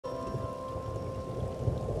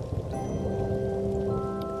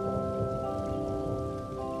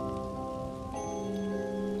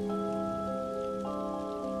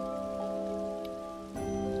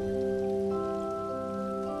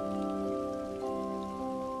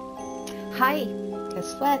Hi,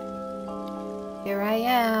 guess what? Here I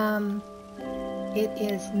am. It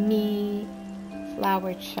is me,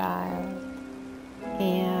 Flower Child,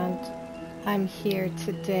 and I'm here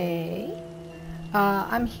today.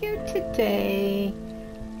 I'm here today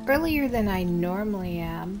earlier than I normally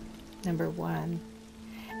am, number one.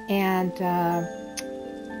 And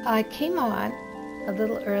I came on a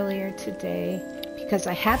little earlier today because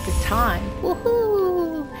I had the time.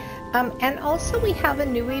 Woohoo! And also we have a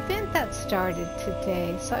new event that started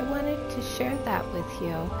today, so I wanted to share that with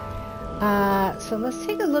you. So let's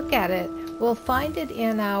take a look at it. We'll find it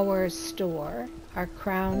in our store, our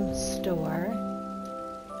Crown store.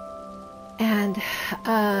 And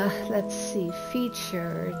let's see,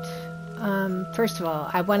 featured. First of all,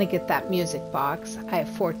 I want to get that music box. I have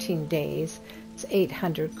 14 days. It's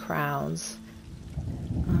 800 crowns.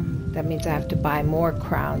 That means I have to buy more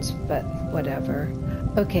crowns, but whatever.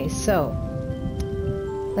 Okay, so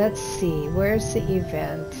let's see. Where's the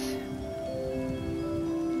event?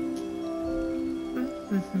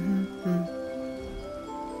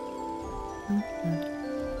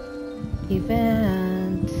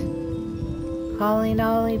 Event. Calling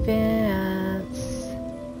all events.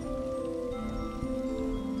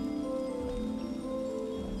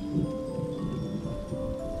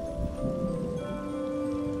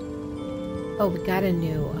 Oh, we got a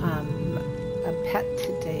new a pet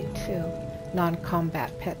today too.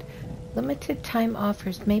 Non-combat pet. Limited time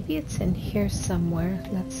offers. Maybe it's in here somewhere.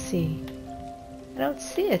 Let's see. I don't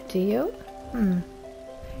see it, do you?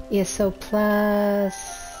 ESO Plus.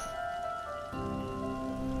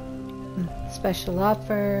 Special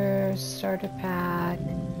offers. Starter pack.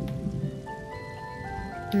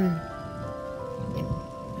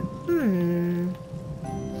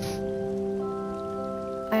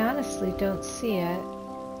 I honestly don't see it.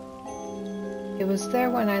 It was there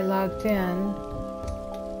when I logged in.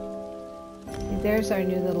 There's our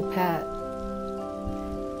new little pet.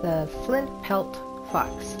 The Flint Pelt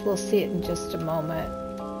Fox. We'll see it in just a moment.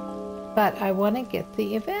 But I want to get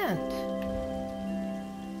the event.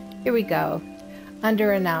 Here we go.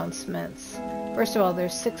 Under announcements. First of all,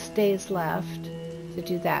 there's 6 days left to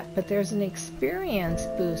do that. But there's an experience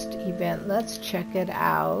boost event. Let's check it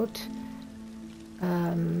out.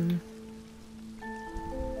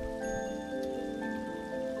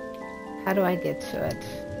 How do I get to it?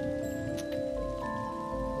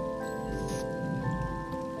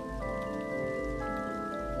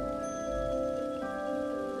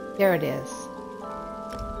 There it is.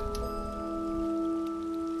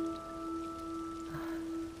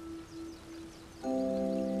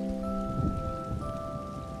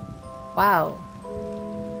 Wow.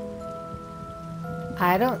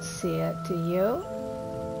 I don't see it. Do you?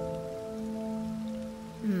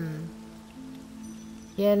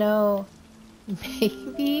 You know,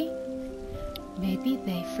 maybe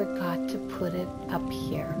they forgot to put it up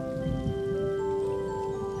here.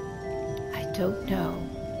 I don't know.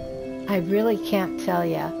 I really can't tell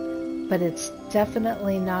you, but it's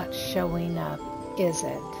definitely not showing up, is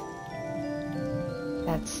it?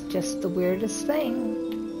 That's just the weirdest thing.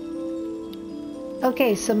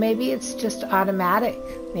 Okay, so maybe it's just automatic.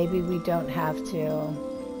 Maybe we don't have to.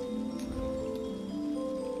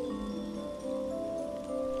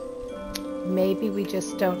 Maybe we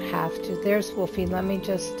just don't have to. There's Wolfie. Let me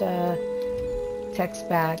just text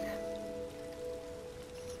back.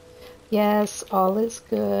 Yes, all is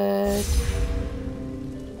good.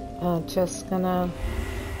 Just gonna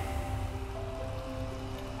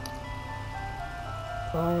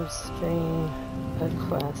live stream a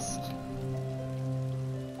quest.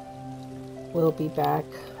 We'll be back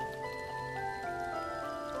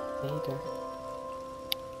later.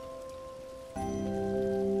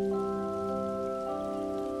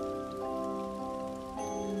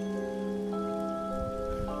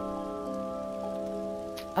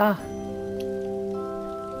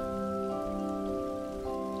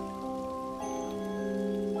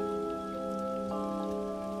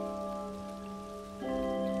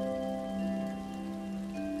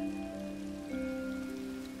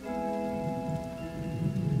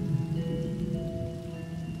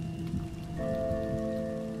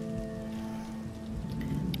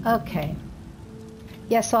 Okay.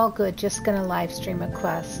 Yes, all good. Just gonna live stream a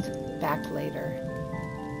quest. Back later.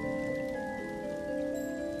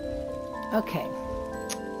 Okay.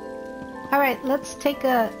 All right, let's take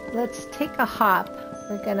a hop.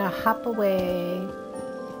 We're gonna hop away.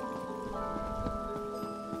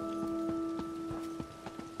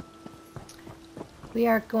 We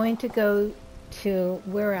are going to go to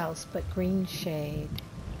where else but Greenshade.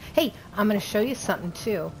 Hey, I'm gonna show you something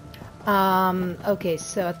too. Okay,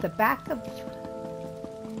 so at the back of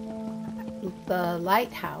the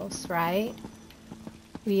lighthouse, right,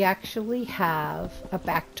 we actually have a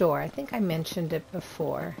back door. I think I mentioned it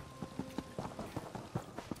before.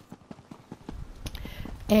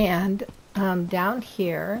 And down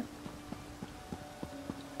here,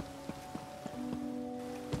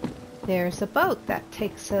 there's a boat that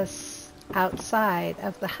takes us outside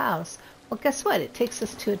of the house. Well, guess what? It takes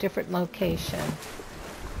us to a different location.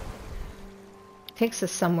 It takes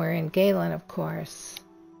us somewhere in Galen, of course.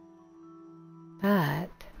 But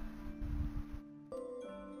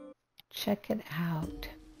check it out.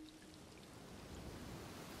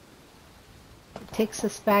 It takes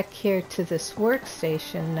us back here to this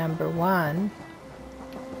workstation number 1,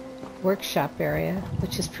 workshop area,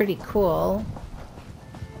 which is pretty cool.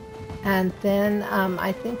 And then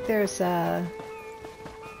I think there's a,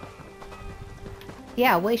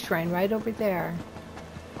 yeah, way shrine right over there.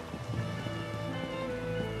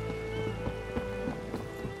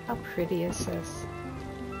 How pretty is this?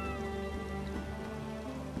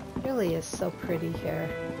 It really is so pretty here.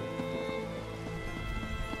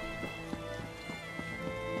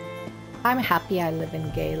 I'm happy I live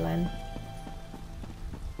in Galen.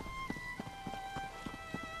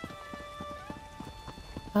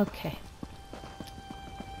 Okay.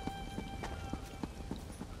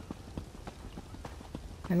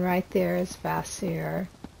 And right there is Vassir,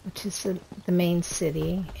 which is the main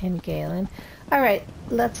city in Galen. All right,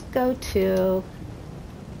 let's go to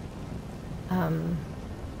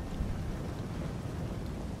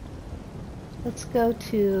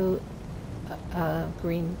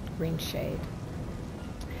Greenshade.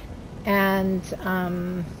 And if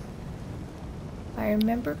I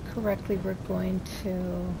remember correctly, we're going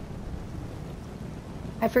to,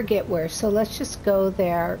 I forget where, so let's just go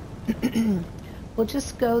there. We'll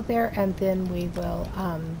just go there and then we will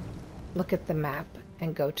look at the map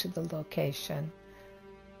and go to the location.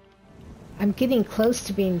 I'm getting close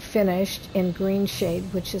to being finished in Greenshade,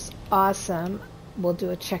 which is awesome. We'll do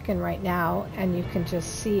a check-in right now and you can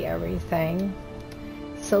just see everything.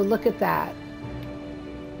 So look at that.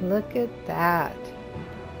 Look at that.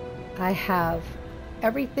 I have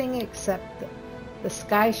everything except the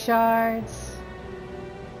sky shards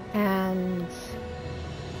and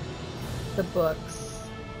the books.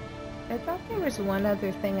 I thought there was one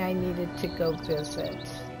other thing I needed to go visit.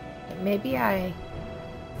 Maybe I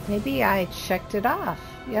checked it off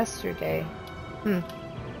yesterday.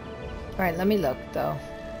 Alright, let me look though.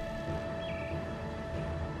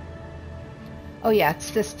 Oh yeah,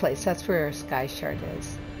 it's this place. That's where Sky Shard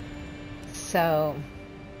is. So,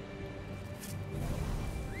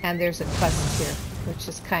 and there's a quest here, which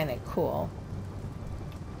is kind of cool.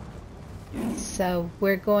 So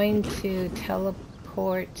we're going to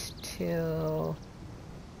teleport to,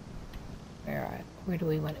 where do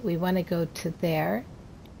we want? We want to go to there.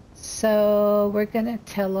 So we're going to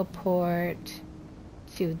teleport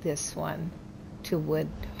to this one, to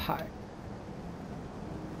Woodheart.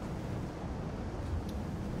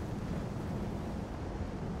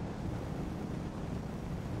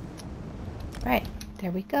 Right,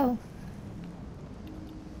 there we go.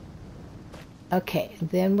 Okay,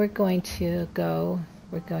 then we're going to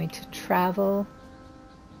travel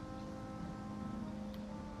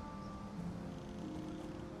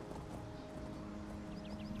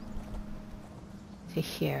to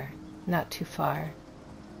here, not too far.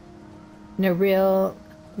 Naril,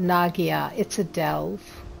 Nagaia, it's a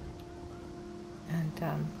delve. And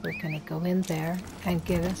we're going to go in there and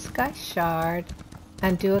get a sky shard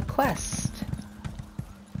and do a quest.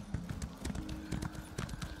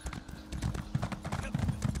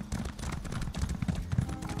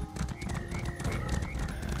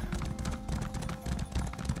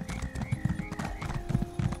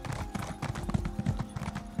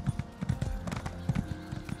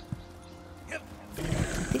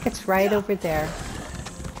 I think it's right over there.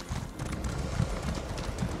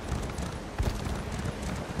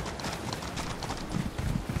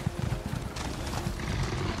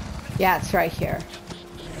 Yeah, it's right here.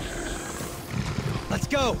 Let's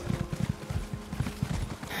go.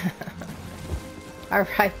 All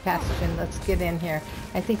right, Bastion, let's get in here.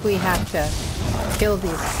 I think we have to kill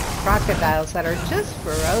these crocodiles that are just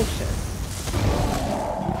ferocious.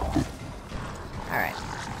 All right.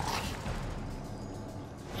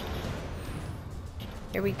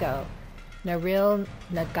 Here we go. Naril,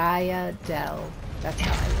 Nagaia, Delve. That's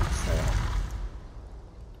how I would say it.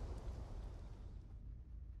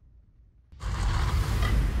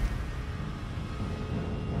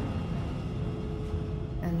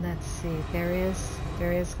 And let's see, there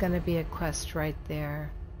is going to be a quest right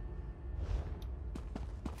there.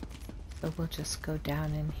 So we'll just go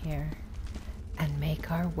down in here. and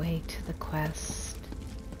make our way to the quest.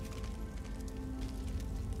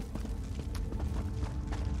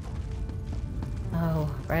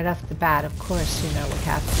 Oh, right off the bat, of course, you know, we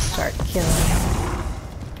have to start killing.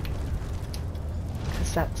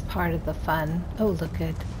 Because that's part of the fun. Oh, look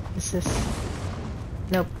good. Is this...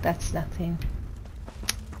 Nope, that's nothing.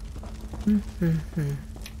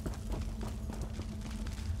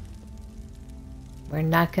 We're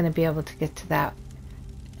not going to be able to get to that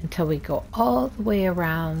until we go all the way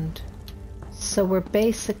around. So we're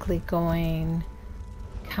basically going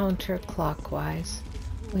counterclockwise,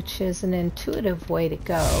 which is an intuitive way to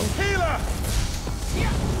go. Healer!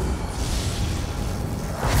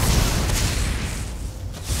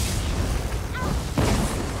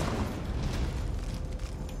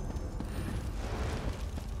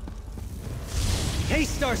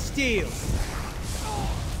 Taste our steel!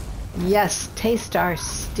 Yes, taste our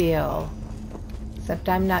steel. Except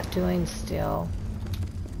I'm not doing steel.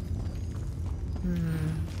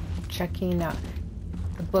 Checking out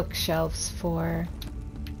the bookshelves for...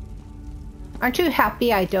 Aren't you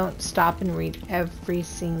happy I don't stop and read every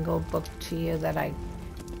single book to you that I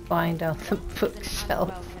find on the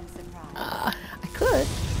bookshelf? I could.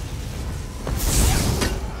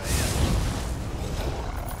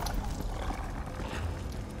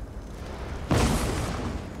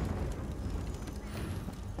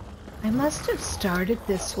 I must have started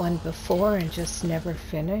this one before and just never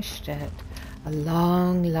finished it. A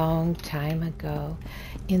long, long time ago.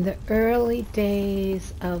 In the early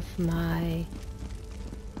days of my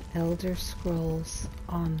Elderscrolls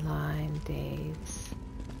Online days.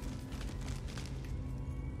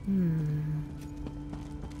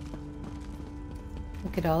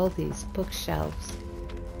 Look at all these bookshelves.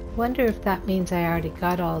 Wonder if that means I already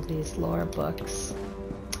got all these lore books.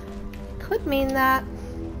 Could mean that.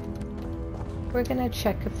 We're gonna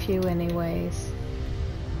check a few anyways.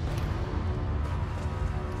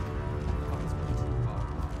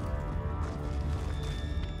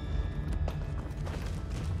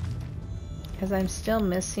 Because I'm still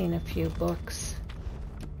missing a few books.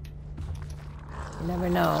 You never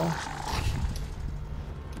know.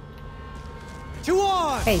 To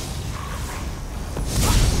arms! Hey.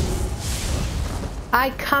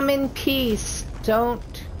 I come in peace.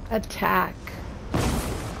 Don't attack.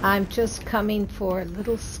 I'm just coming for a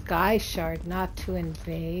little sky shard, not to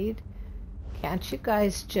invade. Can't you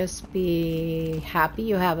guys just be happy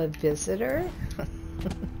you have a visitor?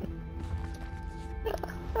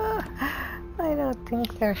 I don't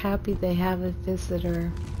think they're happy they have a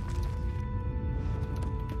visitor.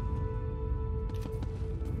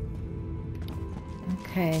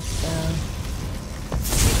 Okay, so...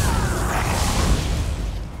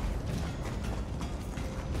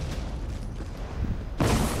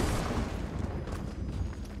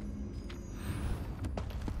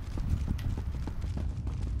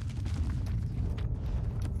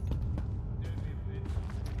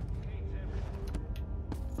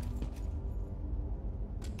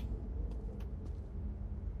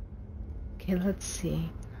 Okay, let's see.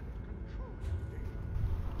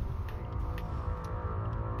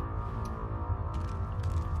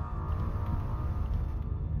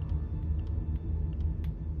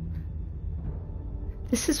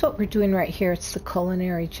 This is what we're doing right here. It's the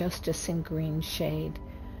Culinary Justice in Greenshade.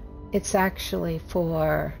 It's actually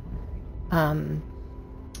for the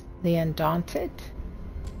Undaunted.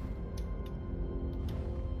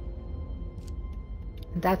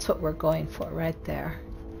 And that's what we're going for right there.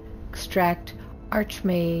 Extract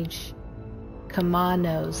Archmage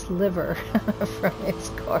Kamano's liver from his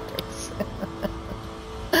corpse.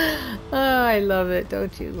 Oh, I love it.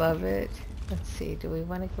 Don't you love it? Let's see. Do we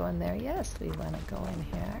want to go in there? Yes, we want to go in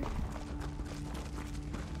here.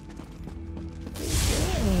 What are you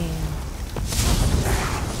doing?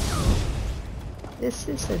 This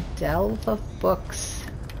is a delve of books.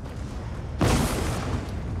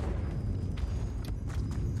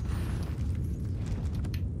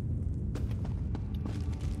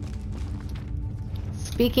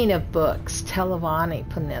 Speaking of books, Televani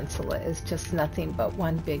Peninsula is just nothing but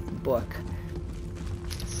one big book.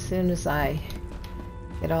 As soon as I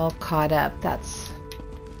get all caught up, that's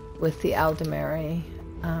with the Aldemary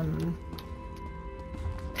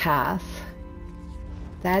path.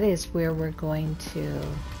 That is where we're going to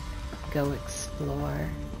go explore.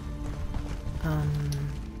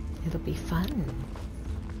 It'll be fun.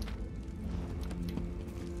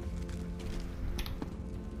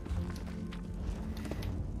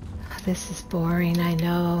 This is boring, I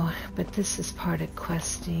know, but this is part of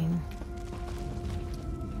questing.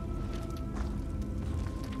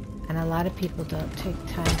 And a lot of people don't take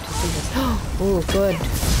time to do this. Oh, good.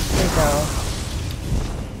 There we go.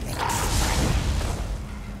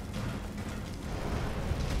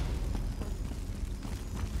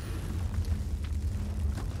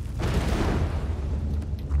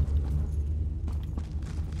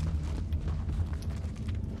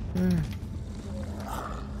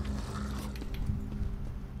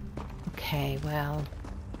 Okay, well,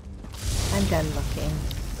 I'm done looking.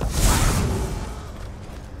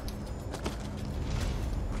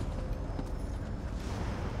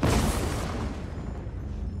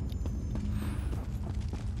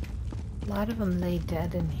 A lot of them lay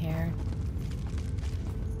dead in here.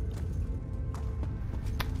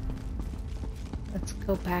 Let's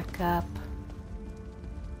go back up.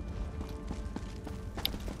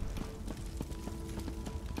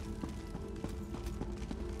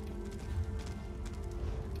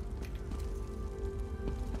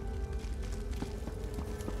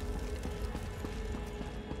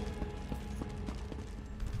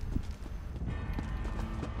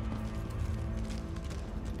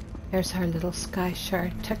 There's our little sky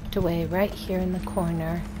shard tucked away right here in the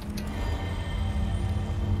corner.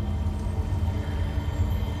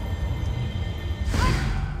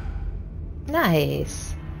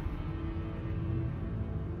 Nice.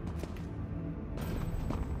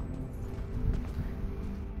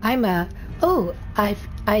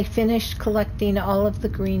 I finished collecting all of the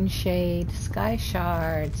Greenshade sky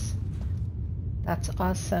shards. That's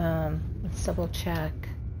awesome. Let's double check.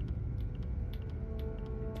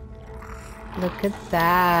 Look at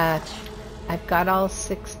that. I've got all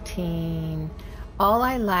 16. All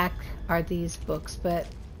I lack are these books, but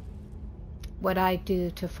what I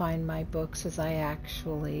do to find my books is I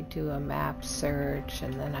actually do a map search,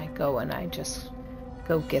 and then I go and I just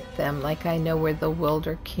go get them. Like I know where the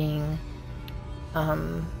Wilder King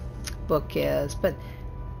book is, but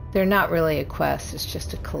they're not really a quest, it's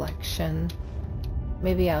just a collection.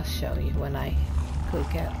 Maybe I'll show you when I go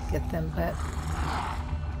get them, but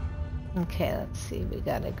okay, let's see, we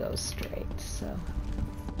gotta go straight, so.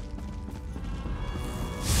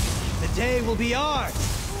 The day will be ours!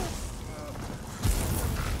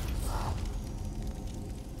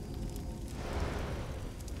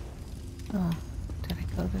 Oh, did I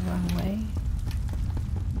go the wrong way?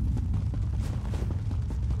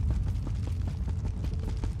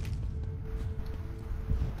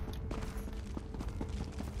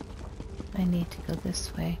 I need to go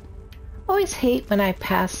this way. Always hate when I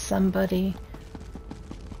pass somebody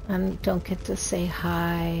and don't get to say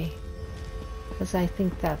hi, because I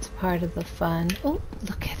think that's part of the fun. Oh,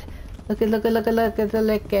 look at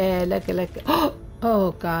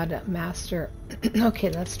oh God, master. Okay,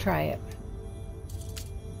 let's try it.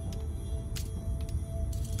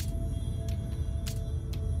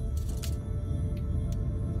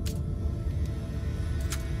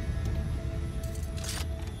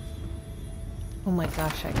 Oh my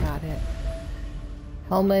gosh, I got it.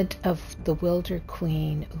 Helmet of the Wilder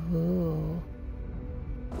Queen. Ooh.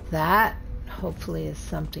 That hopefully is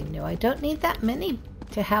something new. I don't need that many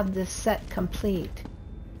to have this set complete.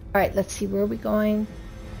 Alright, let's see, where are we going?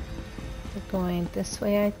 We're going this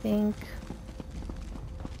way, I think.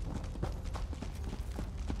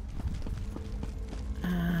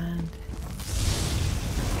 And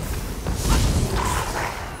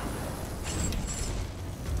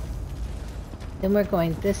then we're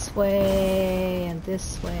going this way, and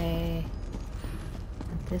this way,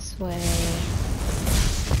 and this way.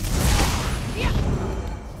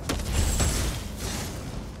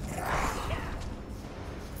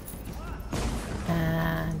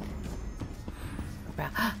 And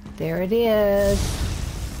there it is.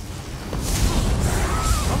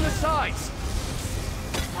 From the sides!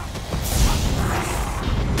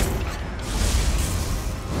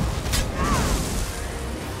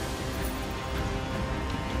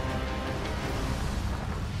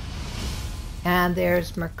 And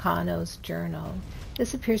there's Mercano's journal.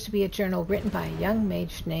 This appears to be a journal written by a young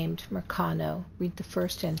mage named Mercano. Read the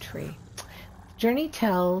first entry.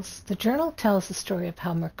 The journal tells the story of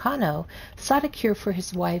how Mercano sought a cure for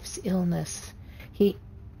his wife's illness. He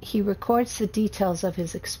records the details of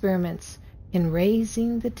his experiments in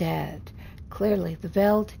raising the dead. Clearly, the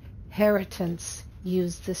Veld Heritants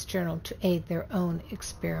used this journal to aid their own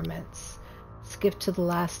experiments. Skip to the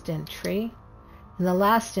last entry. In the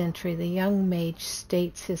last entry, the young mage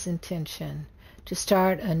states his intention to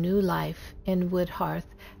start a new life in Woodhearth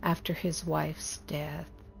after his wife's death.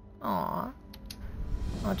 Aww.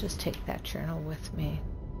 I'll just take that journal with me.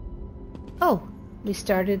 Oh, we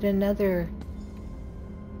started another,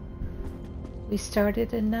 we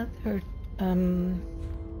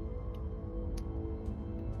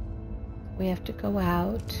have to go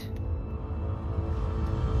out.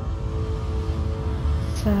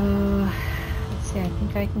 So, let's see, I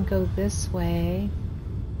think I can go this way.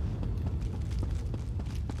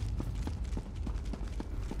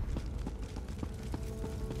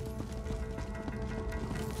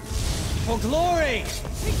 For glory!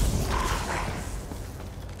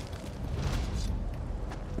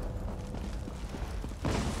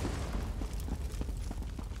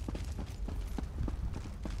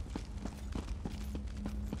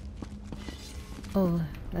 Oh,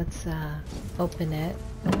 let's open it.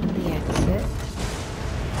 Open the exit.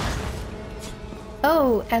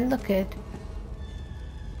 Oh, and look it.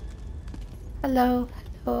 Hello,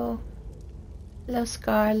 hello. Hello,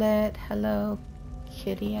 Scarlet. Hello,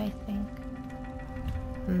 Kitty, I think.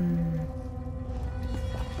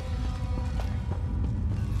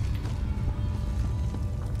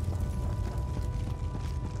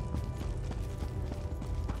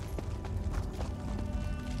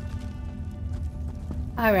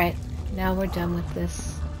 Alright, now we're done with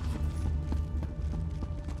this.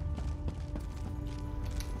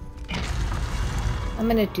 I'm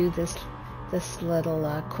gonna do this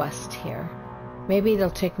little quest here. Maybe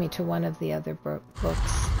it'll take me to one of the other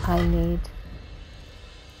books I need.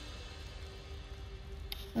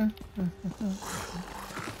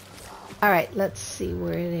 Alright, let's see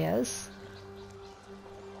where it is.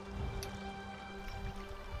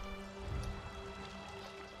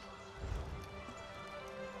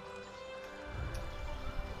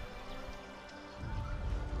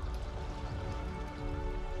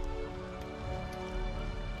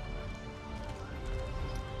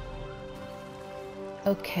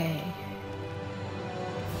 Okay.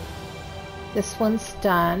 This one's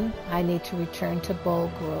done. I need to return to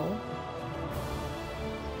Bolgrul.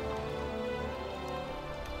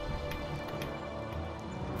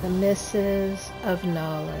 The misses of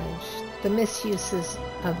knowledge. The misuses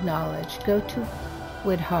of knowledge. Go to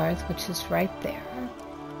Woodhearth, which is right there.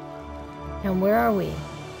 And where are we?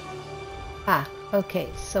 Ah, okay,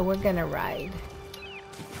 so we're gonna ride.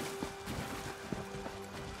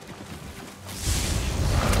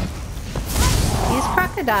 These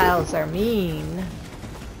crocodiles are mean.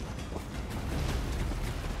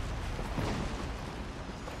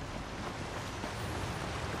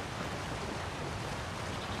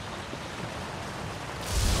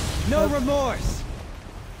 No remorse!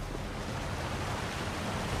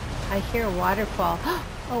 I hear a waterfall.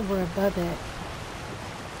 Oh, we're above it.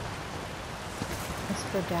 Let's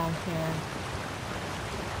go down here.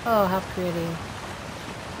 Oh, how pretty.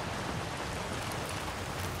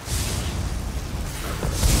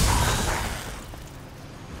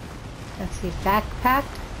 Let's see, backpack,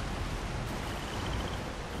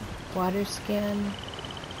 water skin.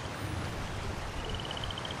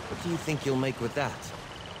 What do you think you'll make with that?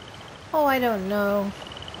 Oh, I don't know.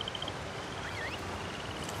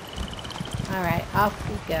 All right, off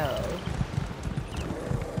we go.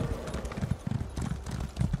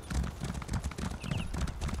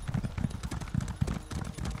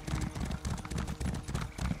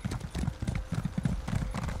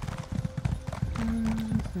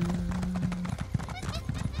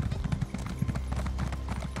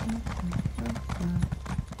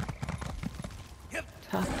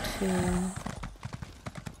 Talk to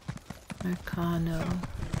Arcano.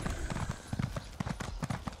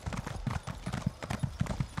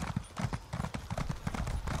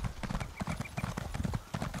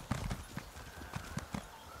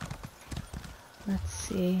 Let's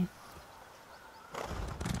see.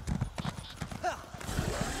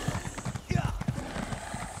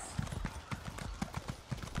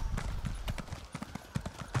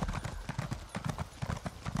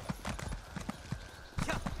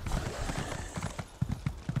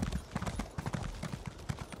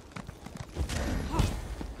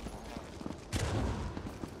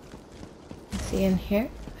 In here?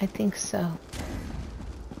 I think so.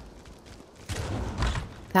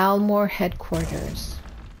 Thalmor headquarters.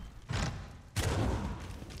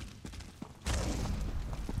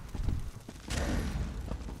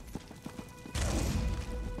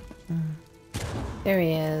 There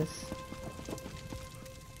he is.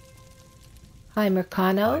 Hi,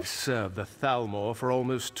 Mercano. I've served the Thalmor for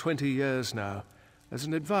almost 20 years now, as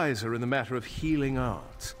an advisor in the matter of healing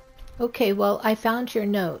arts. Okay, well, I found your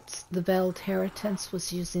notes. The Veiled Heritance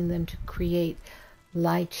was using them to create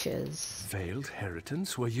liches. Veiled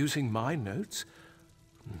Heritance were using my notes?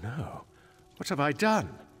 No. What have I done?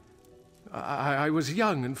 I was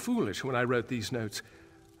young and foolish when I wrote these notes.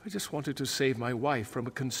 I just wanted to save my wife from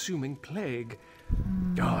a consuming plague.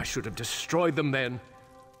 Oh, I should have destroyed them then.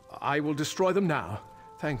 I will destroy them now.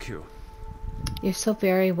 Thank you. You're so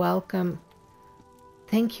very welcome.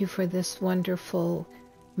 Thank you for this wonderful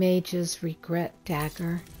Mage's Regret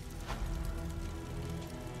dagger.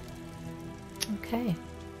 Okay.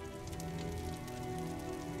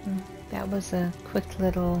 That was a quick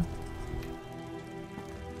little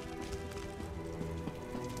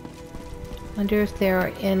Wonder if there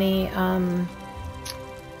are any, okay,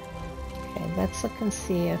 let's look and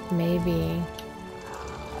see if maybe...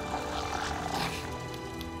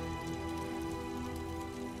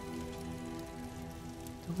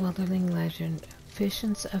 The Wildling Legend,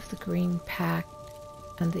 Visions of the Green Pact,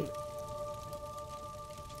 and the...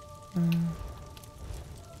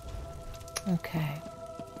 Okay.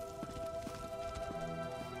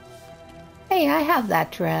 Hey, I have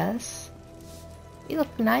that dress. You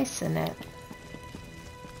look nice in it.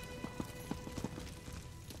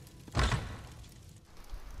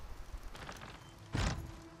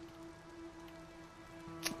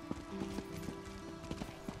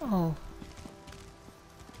 Oh.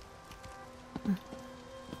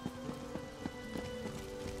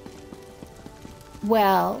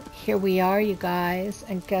 Well, here we are, you guys,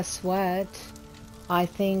 and guess what? I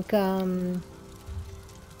think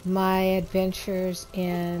my adventures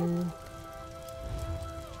in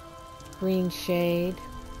Greenshade,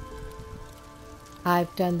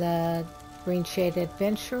 I've done the Greenshade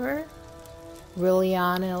Adventurer,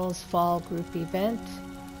 Rillianil's Fall Group Event.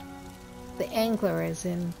 The Angler is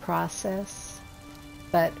in process,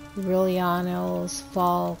 but Rillianil's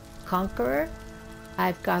Fall Conqueror,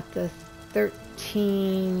 I've got the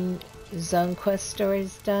 13 Zone Quest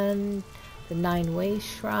stories done, the 9 Way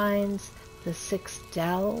Shrines, the 6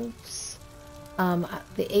 Delves,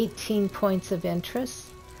 the 18 Points of Interest,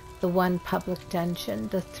 the 1 Public Dungeon,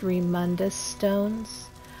 the 3 Mundus Stones.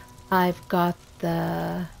 I've got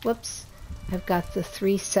the, I've got the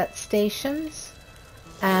 3 Set Stations,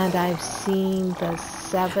 and I've seen the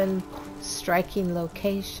 7 striking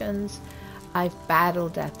locations. I've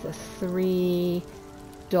battled at the 3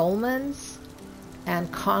 dolmens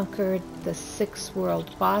and conquered the 6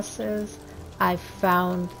 world bosses. I've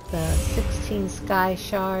found the 16 sky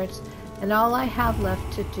shards, and all I have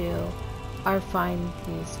left to do are find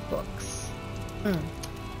these books.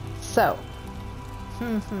 So,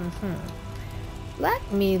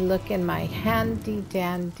 let me look in my handy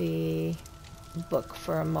dandy book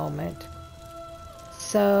for a moment.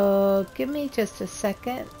 So give me just a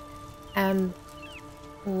second, and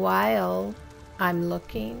while I'm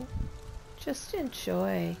looking, just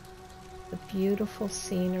enjoy the beautiful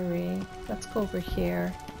scenery. Let's go over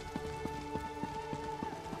here.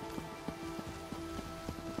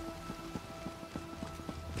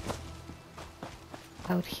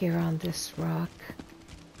 Out here on this rock.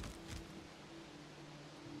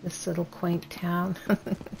 This little quaint town.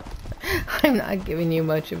 I'm not giving you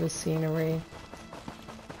much of a scenery.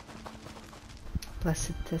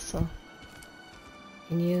 Blessed thistle.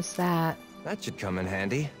 You can use that. That should come in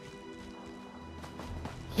handy.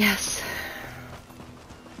 Yes.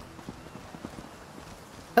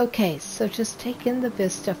 Okay, so just take in the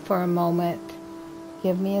vista for a moment.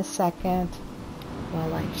 Give me a second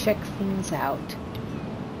while I check things out.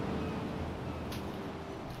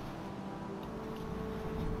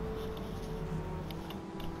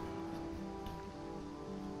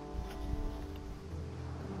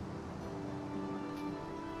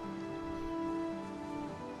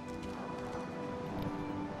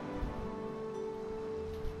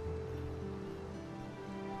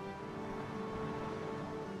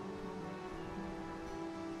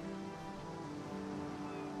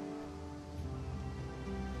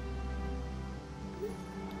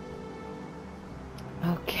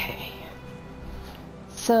 Okay,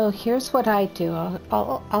 so here's what I do.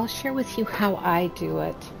 I'll share with you how I do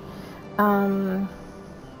it.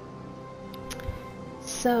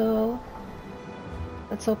 So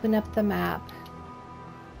let's open up the map,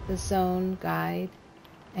 the zone guide,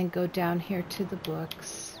 and go down here to the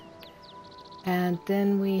books. And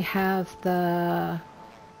then we have the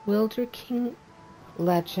Wilder King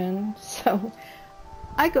legend. So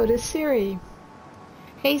I go to Siri.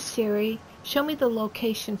 Hey Siri, show me the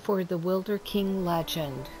location for the Wilder King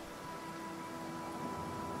legend.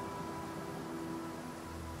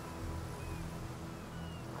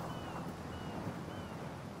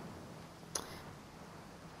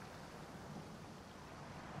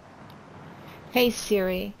 Hey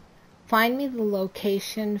Siri, find me the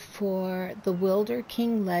location for the Wilder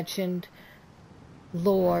King legend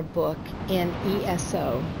lore book in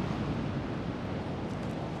ESO.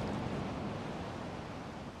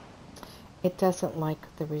 It doesn't like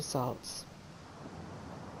the results.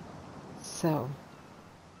 So,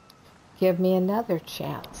 give me another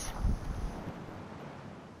chance.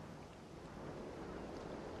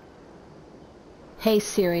 Hey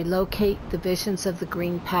Siri, locate the Visions of the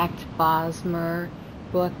Green Pact Bosmer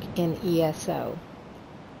book in ESO.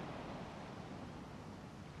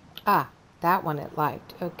 Ah, that one it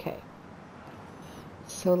liked. Okay.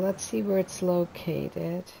 So let's see where it's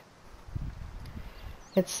located.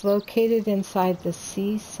 It's located inside the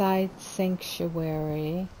seaside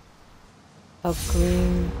sanctuary of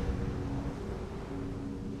Greenshade.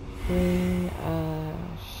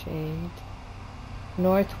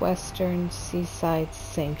 Northwestern Seaside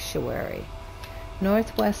Sanctuary.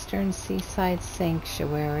 Northwestern Seaside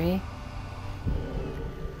Sanctuary.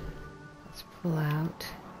 Let's pull out.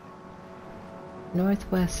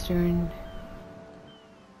 Northwestern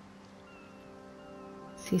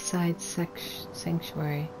Seaside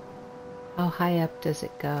Sanctuary. How high up does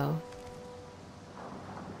it go?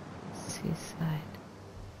 Seaside.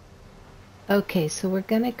 Okay, so we're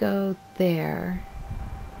gonna go there.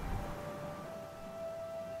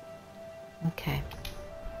 Okay.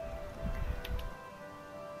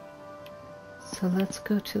 So let's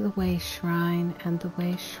go to the way shrine, and the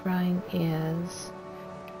way shrine is...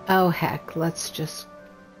 Oh heck, let's just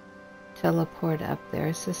teleport up there.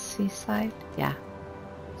 Is this seaside? Yeah.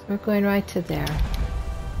 So we're going right to there.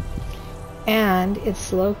 And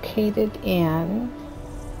it's located in...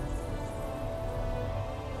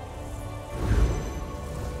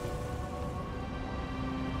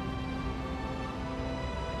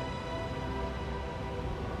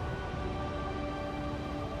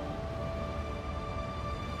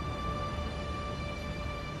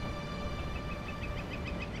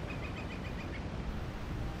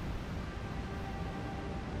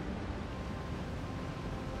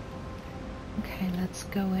 Okay, let's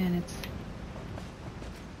go in.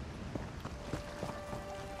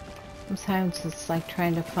 Sometimes it's like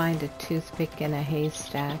trying to find a toothpick in a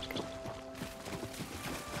haystack.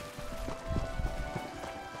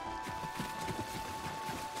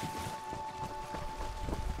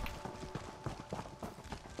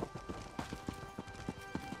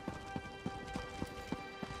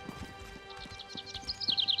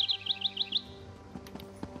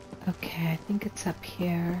 Okay, I think it's up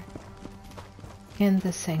here. In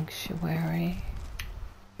the sanctuary,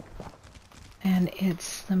 and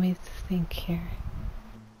it's, let me think here.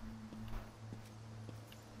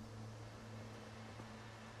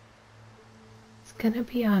 It's gonna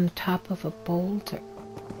be on top of a boulder,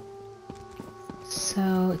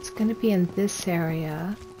 so it's gonna be in this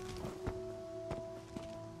area.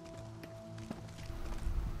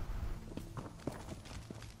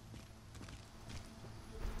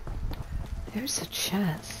 There's a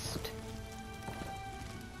chest.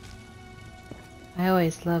 I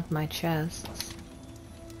always loved my chests.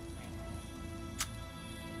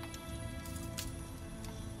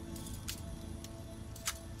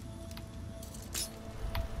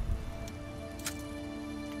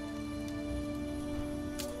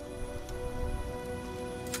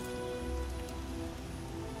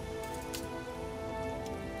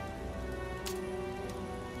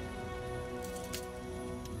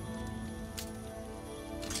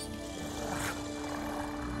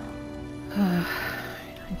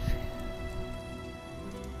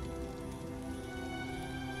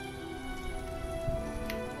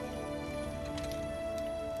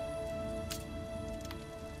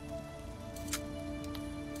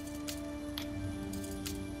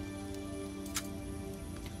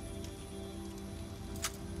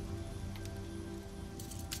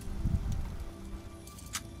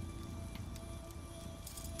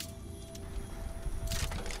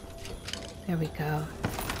 There we go.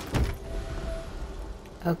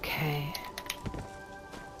 Okay.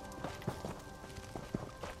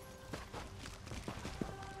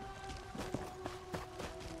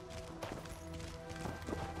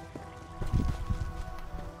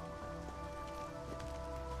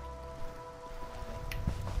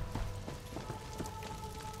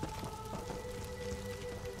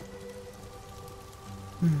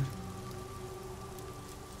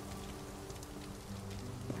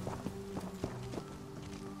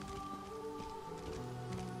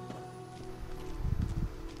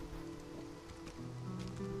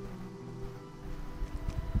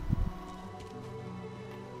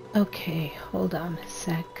 Okay, hold on a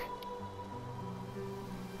sec.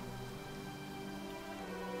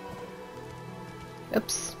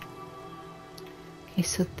 Oops. Okay,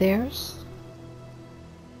 so there's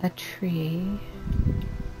a tree.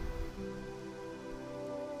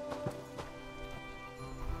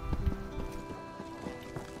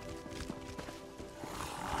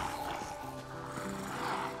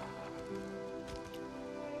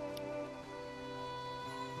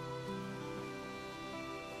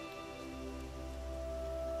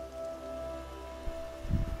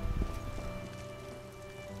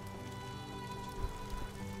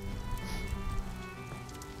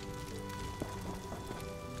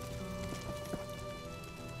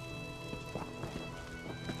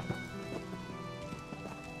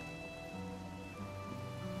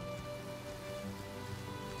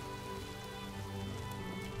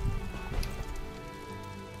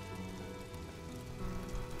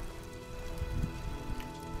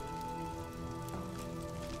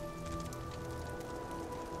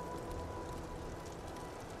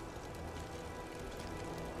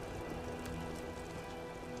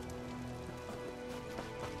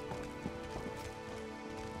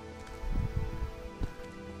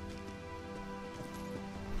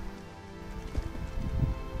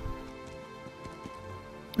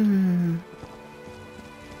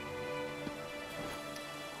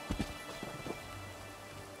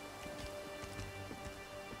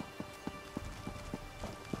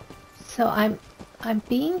 So I'm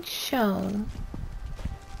being shown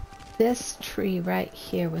this tree right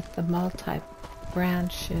here with the multi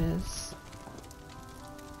branches,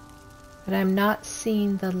 but I'm not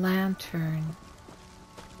seeing the lantern,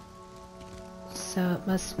 so it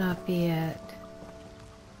must not be it.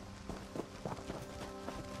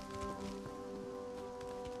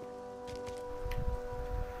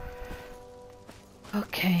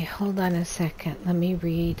 Okay, hold on a second, let me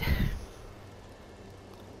read.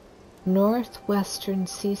 Northwestern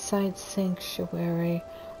Seaside Sanctuary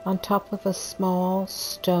on top of a small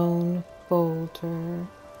stone boulder.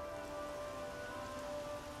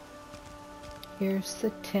 Here's the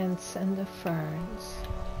tents and the ferns.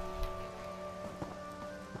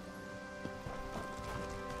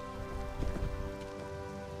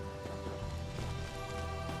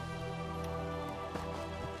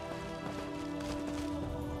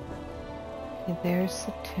 Okay, there's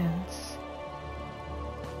the tents.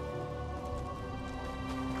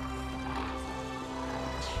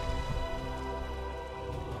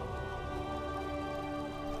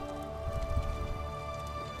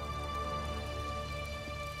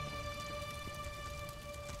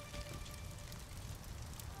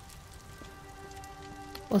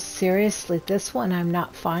 Well, seriously, this one I'm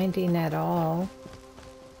not finding at all.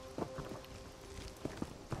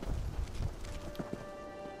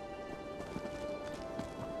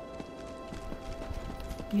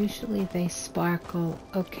 Usually they sparkle.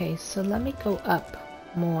 Okay, so let me go up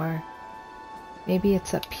more. Maybe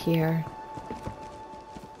it's up here.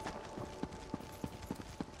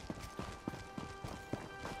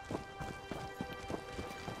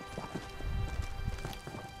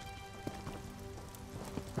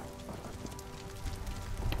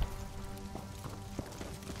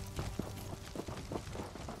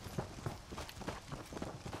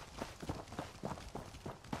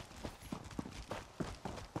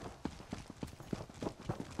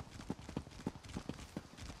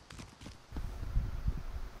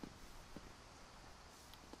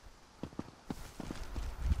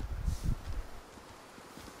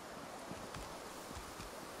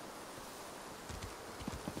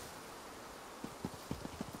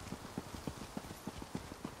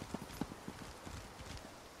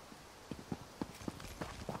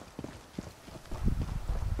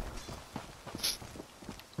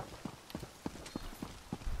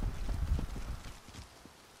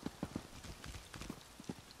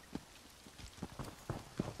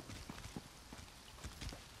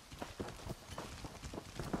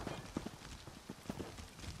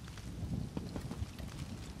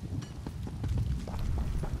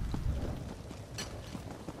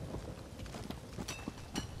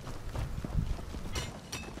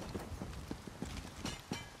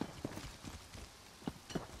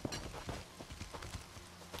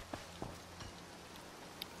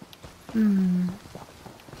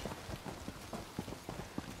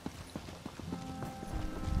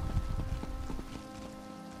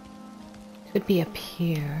 Could be up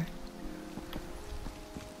here.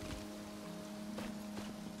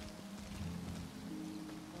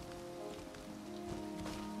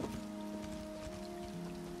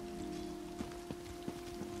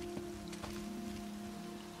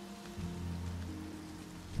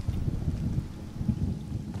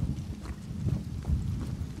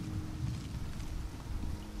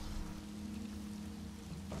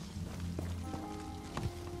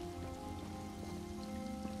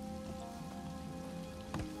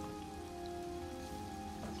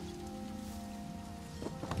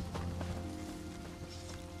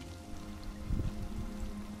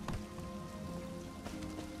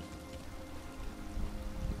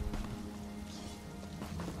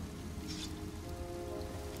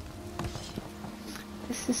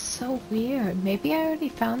 This is so weird. Maybe I already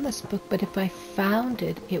found this book, but if I found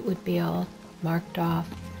it, it would be all marked off.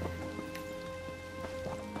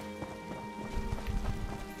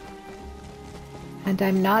 And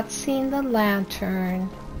I'm not seeing the lantern,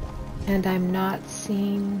 and I'm not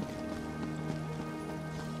seeing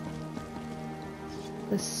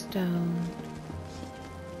the stone.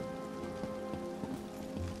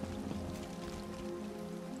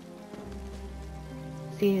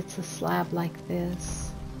 See, it's a slab like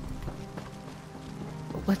this.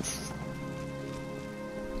 But what's...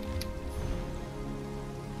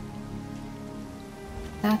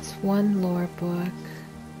 That's one lore book.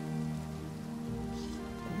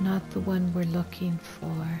 Not the one we're looking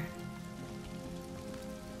for.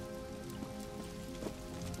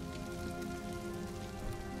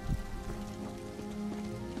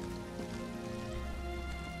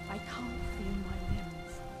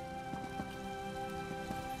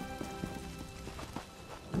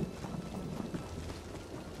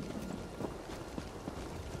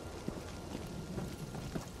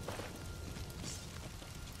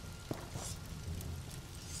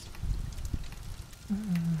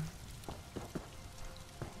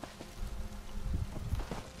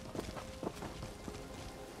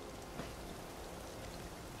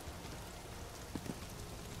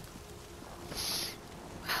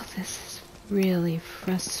 This is really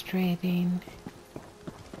frustrating.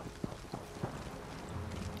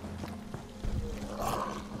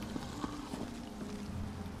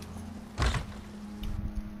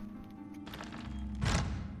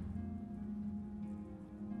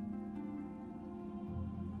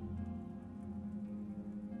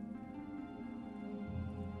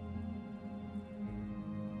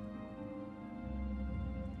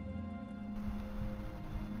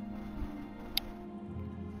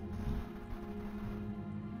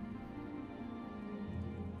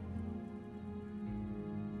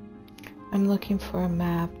 I'm looking for a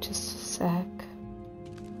map, just a sec.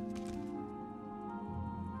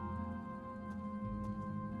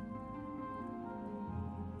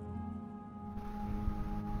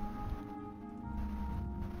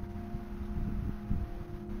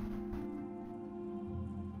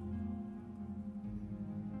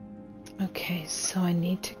 Okay, so I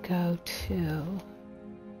need to go to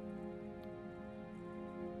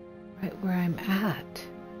right where I'm at.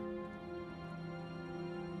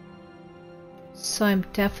 So I'm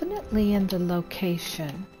definitely in the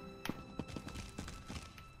location.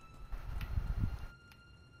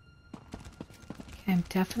 Okay, I'm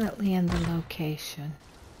definitely in the location.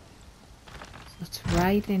 So it's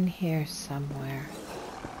right in here somewhere.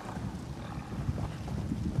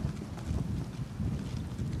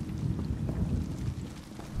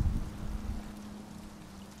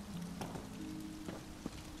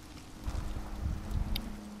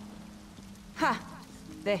 Ha!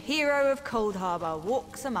 The hero of Cold Harbor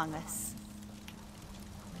walks among us.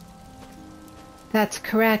 That's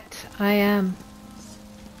correct, I am.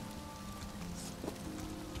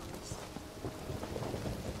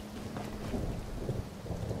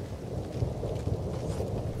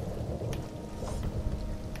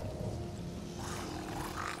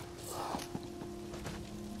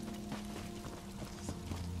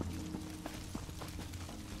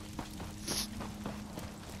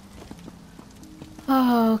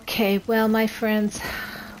 Okay, well, my friends,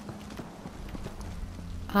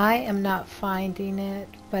 I am not finding it,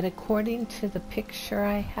 but according to the picture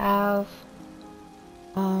I have,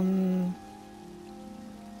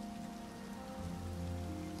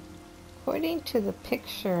 according to the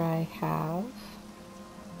picture I have,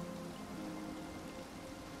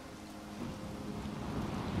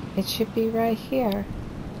 it should be right here.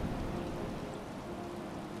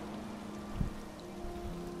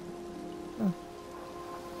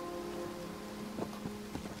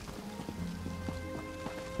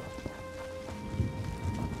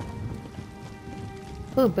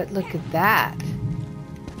 Oh, but look at that.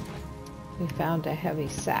 We found a heavy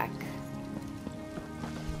sack.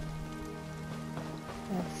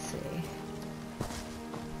 Let's see.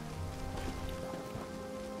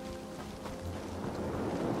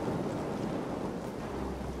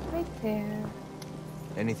 Right there.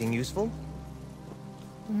 Anything useful?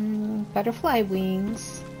 Butterfly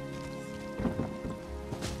wings.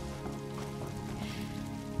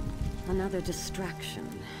 Another distraction.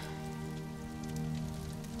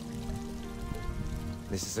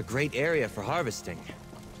 This is a great area for harvesting.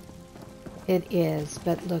 It is,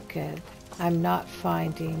 but look at, I'm not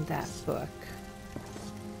finding that book.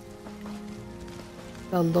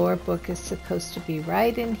 The lore book is supposed to be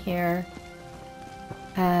right in here,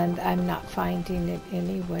 and I'm not finding it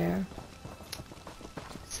anywhere.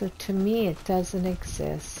 So to me, it doesn't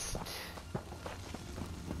exist.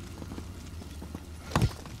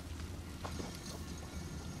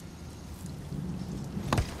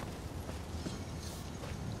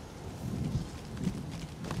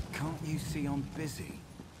 See, I'm busy.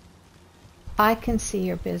 I can see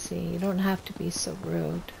you're busy. You don't have to be so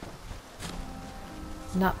rude.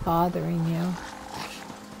 I'm not bothering you.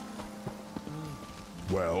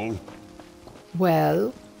 Well?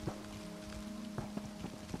 Well?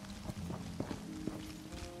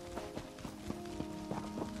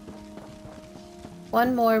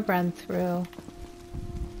 One more run through.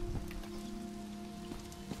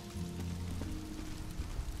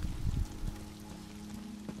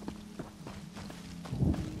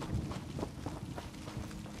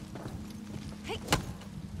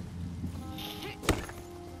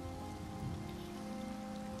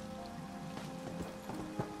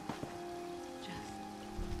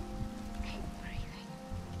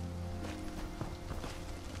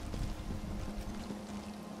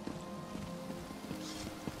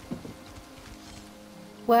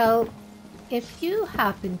 Well, if you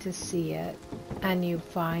happen to see it and you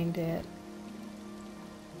find it,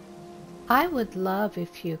 I would love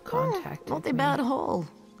if you contacted Not me. a bad haul.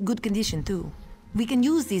 Good condition, too. We can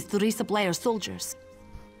use these to resupply our soldiers.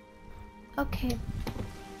 Okay.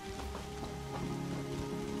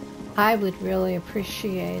 I would really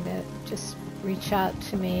appreciate it. Just reach out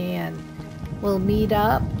to me and we'll meet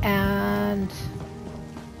up and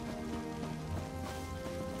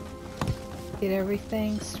get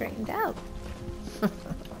everything straightened out.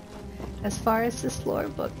 As far as this lore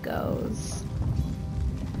book goes.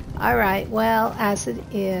 Alright, well, as it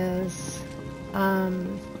is, I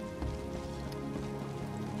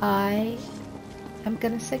am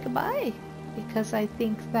gonna say goodbye because I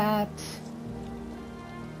think that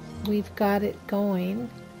we've got it going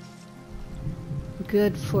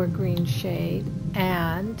good for Greenshade,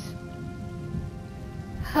 and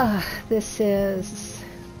this is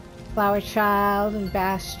Flower Child and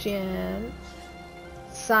Bastion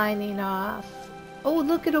signing off. Oh,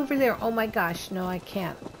 look it over there. Oh my gosh, no, I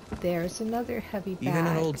can't. There's another heavy bag. Even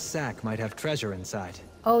an old sack might have treasure inside.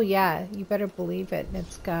 Oh yeah, you better believe it. And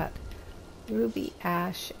it's got ruby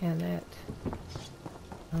ash in it.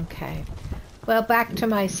 Okay. Well, back to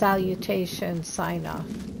my salutation sign off.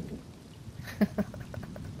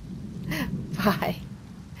 Bye.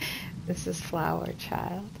 This is Flower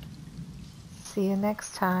Child. See you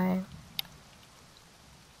next time.